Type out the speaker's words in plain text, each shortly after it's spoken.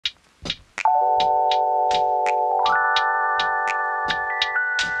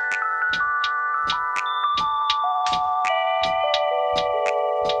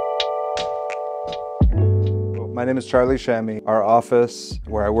My name is Charlie Shami. Our office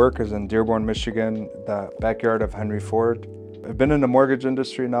where I work is in Dearborn, Michigan, the backyard of Henry Ford. I've been in the mortgage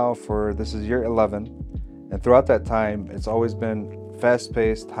industry now this is year 11. And throughout that time, it's always been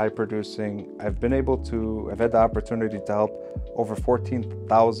fast-paced, high-producing. I've had the opportunity to help over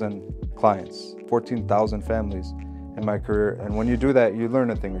 14,000 clients, 14,000 families in my career. And when you do that, you learn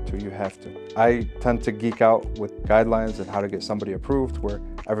a thing or two, you have to. I tend to geek out with guidelines and how to get somebody approved where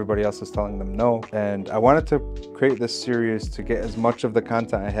everybody else is telling them no. And I wanted to create this series to get as much of the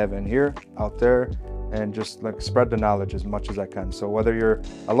content I have in here out there and just like spread the knowledge as much as I can. So whether you're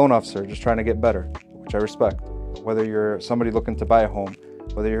a loan officer just trying to get better, which I respect, whether you're somebody looking to buy a home,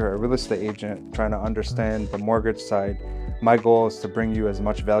 whether you're a real estate agent trying to understand the mortgage side, my goal is to bring you as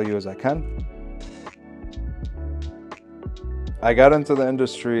much value as I can. I got into the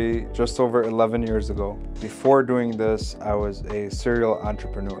industry just over 11 years ago. Before doing this, I was a serial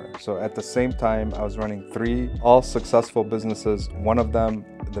entrepreneur. So at the same time, I was running 3 all successful businesses. One of them,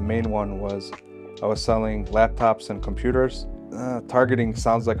 the main one, was I was selling laptops and computers. Targeting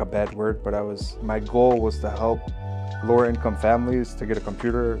sounds like a bad word, but my goal was to help lower income families to get a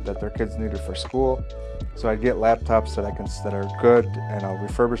computer that their kids needed for school. So I'd get laptops that are good, and I'll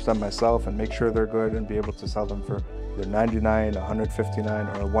refurbish them myself and make sure they're good and be able to sell them for either $99,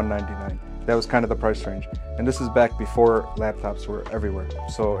 $159, or $199. That was kind of the price range. And this is back before laptops were everywhere.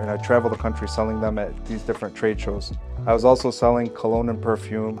 And I traveled the country selling them at these different trade shows. I was also selling cologne and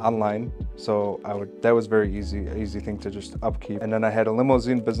perfume online. So that was very easy thing to just upkeep. And then I had a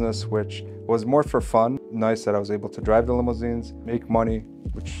limousine business, which was more for fun. Nice that I was able to drive the limousines, make money,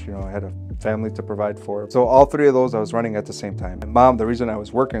 which, I had a family to provide for. So all 3 of those I was running at the same time. And mom, the reason I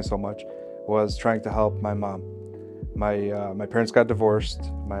was working so much was trying to help my mom. My parents got divorced.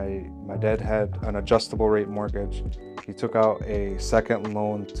 My dad had an adjustable rate mortgage. He took out a second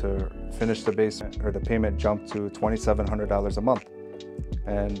loan to finish the basement, or the payment jumped to $2,700 a month.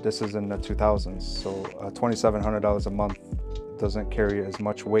 And this is in the 2000s. So $2,700 a month doesn't carry as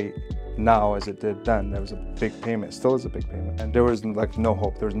much weight now as it did then. That was a big payment, still is a big payment. And there was like no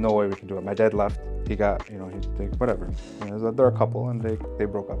hope. There was no way we could do it. My dad left. He got, whatever. They're a couple and they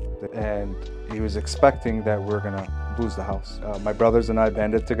broke up. And he was expecting that we're gonna lose the house. My brothers and I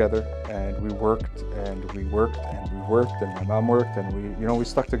banded together and we worked and we worked and we worked and my mom worked and we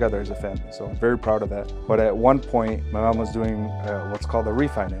stuck together as a family. So I'm very proud of that. But at one point, my mom was doing what's called a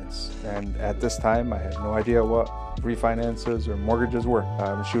refinance. And at this time, I had no idea what refinances or mortgages were.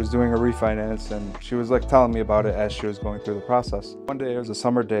 She was doing a refinance and she was like telling me about it as she was going through the process. One day, it was a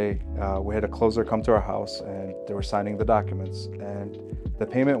summer day, we had a closer come to our house and they were signing the documents, and the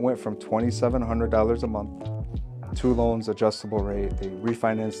payment went from $2,700 a month, 2 loans, adjustable rate. They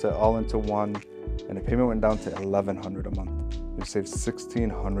refinanced it all into one, and the payment went down to $1,100 a month. We saved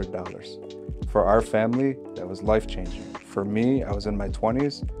 $1,600. For our family, that was life-changing. For me, I was in my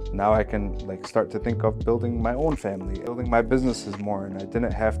 20s. Now I can start to think of building my own family, building my businesses more, and I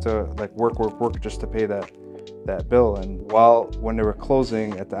didn't have to work just to pay that bill. And when they were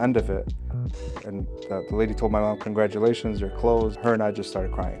closing at the end of it, and the lady told my mom, "Congratulations, you're closed," her and I just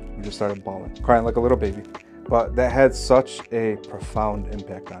started crying. We just started bawling, crying like a little baby. But that had such a profound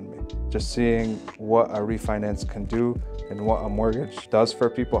impact on me. Just seeing what a refinance can do and what a mortgage does for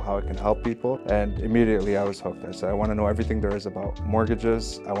people, how it can help people. And immediately I was hooked. I said, I want to know everything there is about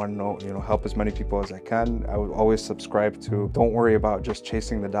mortgages. I want to know, help as many people as I can. I would always subscribe to, don't worry about just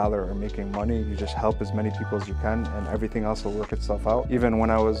chasing the dollar or making money. You just help as many people as you can and everything else will work itself out. Even when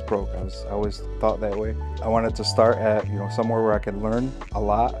I was broke, I always thought that way. I wanted to start at, somewhere where I could learn a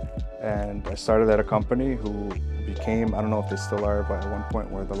lot. And I started at a company who became, I don't know if they still are, but at one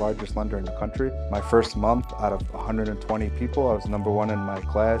point we're the largest lender in the country. My first month out of 120 people, I was #1 in my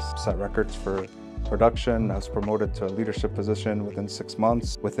class, set records for production. I was promoted to a leadership position within 6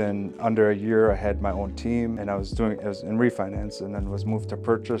 months. Within under a year, I had my own team, and I was in refinance, and then was moved to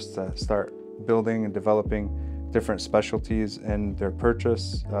purchase to start building and developing different specialties in their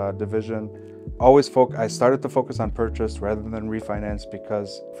purchase division. I started to focus on purchase rather than refinance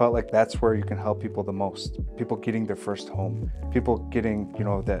because I felt like that's where you can help people the most. People getting their first home, people getting,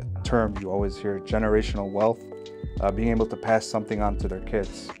 that term you always hear, generational wealth, being able to pass something on to their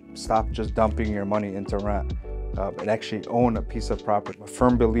kids. Stop just dumping your money into rent, and actually own a piece of property. I'm a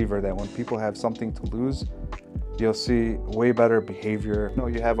firm believer that when people have something to lose, you'll see way better behavior.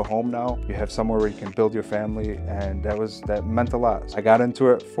 You have a home now, you have somewhere where you can build your family, and that meant a lot. I got into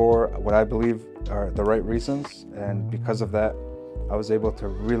it for what I believe are the right reasons, and because of that, I was able to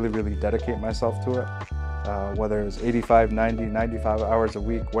really, really dedicate myself to it. Whether it was 85, 90, 95 hours a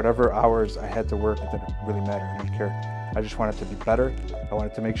week, whatever hours I had to work, it didn't really matter, I didn't care. I just want it to be better. I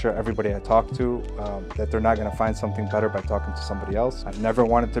wanted to make sure everybody I talk to, that they're not gonna find something better by talking to somebody else. I never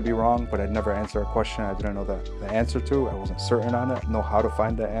wanted to be wrong, but I'd never answer a question I didn't know the answer to. I wasn't certain on it, know how to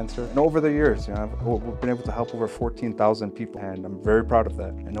find that answer. And over the years, we've been able to help over 14,000 people, and I'm very proud of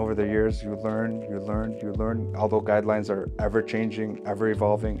that. And over the years, you learn, although guidelines are ever changing, ever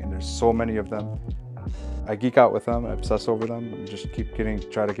evolving, and there's so many of them. I geek out with them, I obsess over them, and just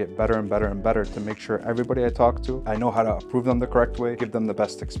try to get better and better and better to make sure everybody I talk to, I know how to approve them the correct way, give them the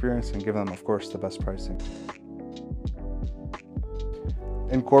best experience, and give them, of course, the best pricing.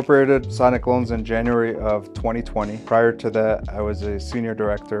 Incorporated Sonic Loans in January of 2020. Prior to that, I was a senior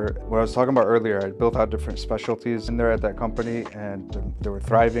director. What I was talking about earlier, I built out different specialties in there at that company, and they were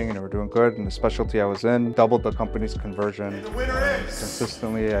thriving and they were doing good. And the specialty I was in doubled the company's conversion. And the winner is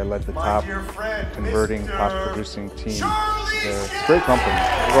consistently, I led the top converting, Mr. top producing team. Charlie. It's a great company.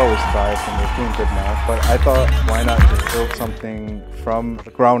 They've always thrived and they're doing good now. But I thought, why not just build something from the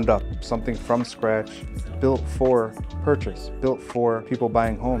ground up, something from scratch, built for purchase, built for people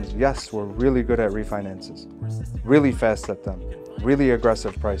buying homes. Yes, we're really good at refinances, really fast at them, really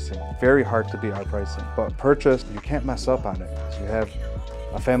aggressive pricing, very hard to beat our pricing. But purchase, you can't mess up on it. So you have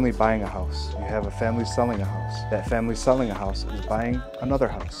a family buying a house, you have a family selling a house. That family selling a house is buying another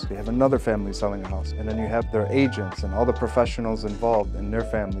house. You have another family selling a house. And then you have their agents and all the professionals involved and their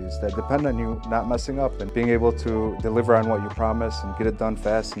families that depend on you not messing up and being able to deliver on what you promise and get it done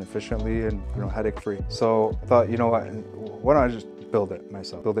fast and efficiently and headache free. So I thought, why don't I just build it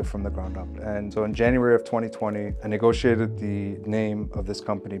myself, build it from the ground up. And so in January of 2020, I negotiated the name of this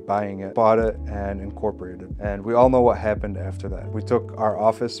company, buying it, bought it, and incorporated it. And we all know what happened after that. We took our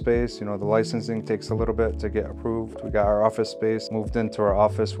office space, the licensing takes a little bit to get approved. We got our office space, moved into our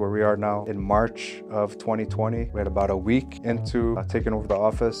office where we are now in March of 2020. We had about a week into taking over the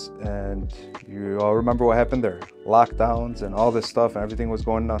office, and you all remember what happened there. Lockdowns and all this stuff, and everything was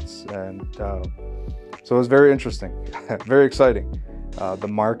going nuts. And so it was very interesting, very exciting. The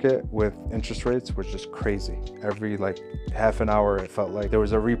market with interest rates was just crazy. Every half an hour, it felt like there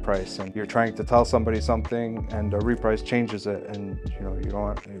was a reprice, and you're trying to tell somebody something and a reprice changes it, and they're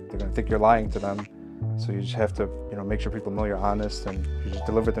gonna think you're lying to them. So you just have to, make sure people know you're honest, and you just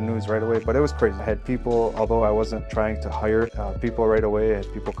deliver the news right away. But it was crazy. I had people, although I wasn't trying to hire people right away, I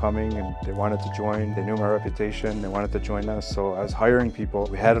had people coming and they wanted to join. They knew my reputation. They wanted to join us. So I was hiring people.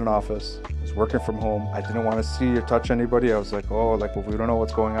 We had an office. I was working from home. I didn't want to see or touch anybody. I was like, well, we don't know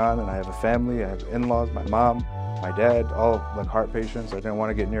what's going on. And I have a family. I have in-laws, my mom, my dad, all heart patients. I didn't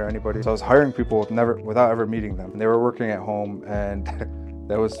want to get near anybody. So I was hiring people without ever meeting them. And they were working at home, and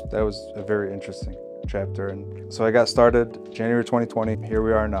that was a very interesting chapter. And so I got started January 2020. Here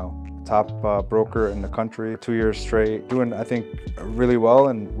we are now, top broker in the country, 2 years straight, doing, I think, really well,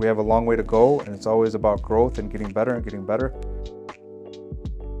 and we have a long way to go, and it's always about growth and getting better and getting better.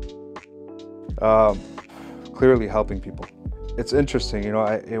 Clearly helping people. It's interesting,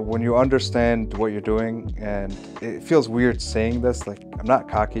 when you understand what you're doing, and it feels weird saying this, I'm not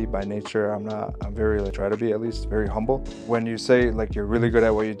cocky by nature, I'm very, try to be at least, very humble. When you say you're really good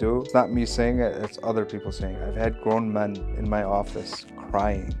at what you do, it's not me saying it, it's other people saying it. I've had grown men in my office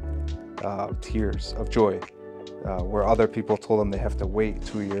crying, tears of joy, where other people told them they have to wait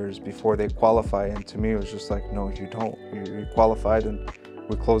 2 years before they qualify, and to me it was just no, you don't. You qualified, and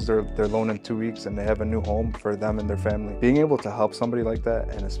we closed their loan in 2 weeks, and they have a new home for them and their family. Being able to help somebody like that,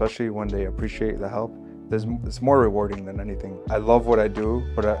 and especially when they appreciate the help, it's more rewarding than anything. I love what I do,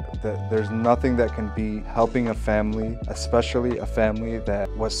 but there's nothing that can be helping a family, especially a family that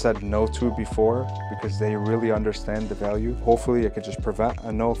was said no to before, because they really understand the value. Hopefully it could just prevent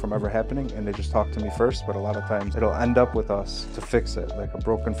a no from ever happening, and they just talk to me first, but a lot of times it'll end up with us to fix it, like a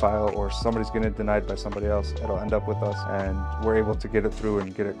broken file, or somebody's getting denied by somebody else. It'll end up with us, and we're able to get it through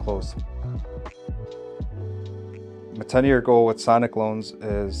and get it closed. My 10-year goal with Sonic Loans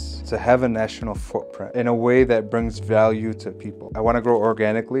is to have a national footprint in a way that brings value to people. I want to grow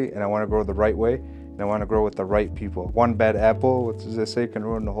organically, and I want to grow the right way, and I want to grow with the right people. One bad apple, which as they say, can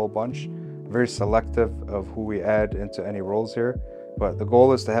ruin the whole bunch. I'm very selective of who we add into any roles here, but the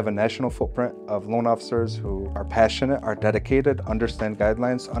goal is to have a national footprint of loan officers who are passionate, are dedicated, understand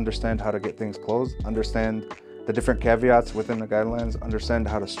guidelines, understand how to get things closed, understand the different caveats within the guidelines, understand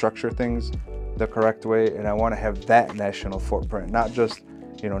how to structure things the correct way. And I want to have that national footprint, not just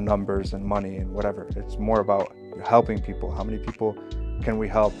numbers and money and whatever. It's more about helping people. How many people can we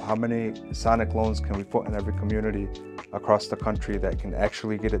help? How many Sonic Loans can we put in every community across the country that can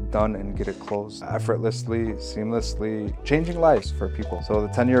actually get it done and get it closed effortlessly, seamlessly, changing lives for people? So the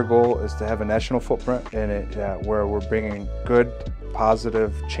 10-year goal is to have a national footprint in it, where we're bringing good,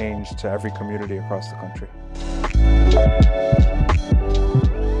 positive change to every community across the country. much.